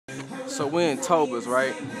So we in Toba's,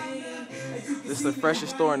 right? This is the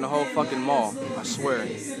freshest store in the whole fucking mall, I swear.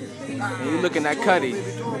 And you looking at Cuddy.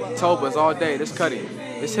 Toba's all day, this Cuddy.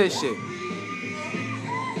 It's his shit.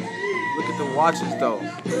 Look at the watches though.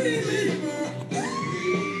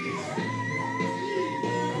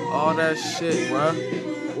 All that shit,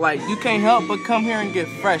 bruh. Like, you can't help but come here and get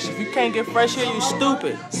fresh. If you can't get fresh here, you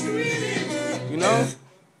stupid. You know?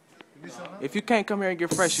 If you can't come here and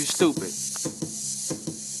get fresh, you stupid.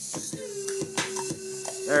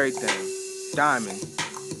 Everything. Diamond.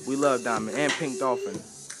 We love Diamond. And Pink Dolphin.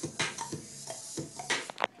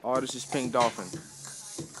 All this is Pink Dolphin.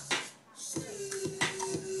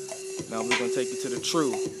 Now we're gonna take you to the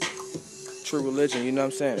true religion, you know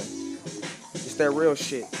what I'm saying? It's that real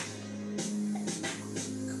shit.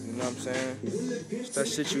 You know what I'm saying? It's that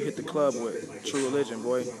shit you hit the club with. True religion,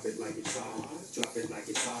 boy. Look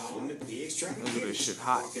at this shit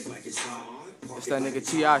hot. It's that nigga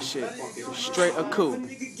T.I. shit. Straight a coup.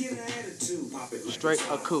 Straight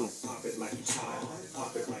a coup.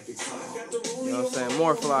 You know what I'm saying?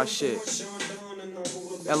 More fly shit.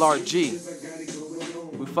 LRG.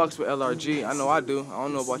 We fucks with LRG. I know I do. I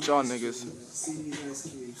don't know about y'all niggas.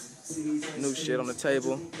 New shit on the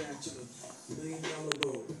table.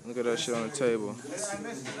 Look at that shit on the table.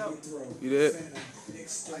 You did?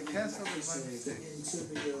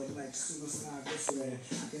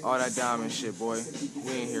 All that diamond shit, boy.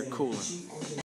 We in here cooling.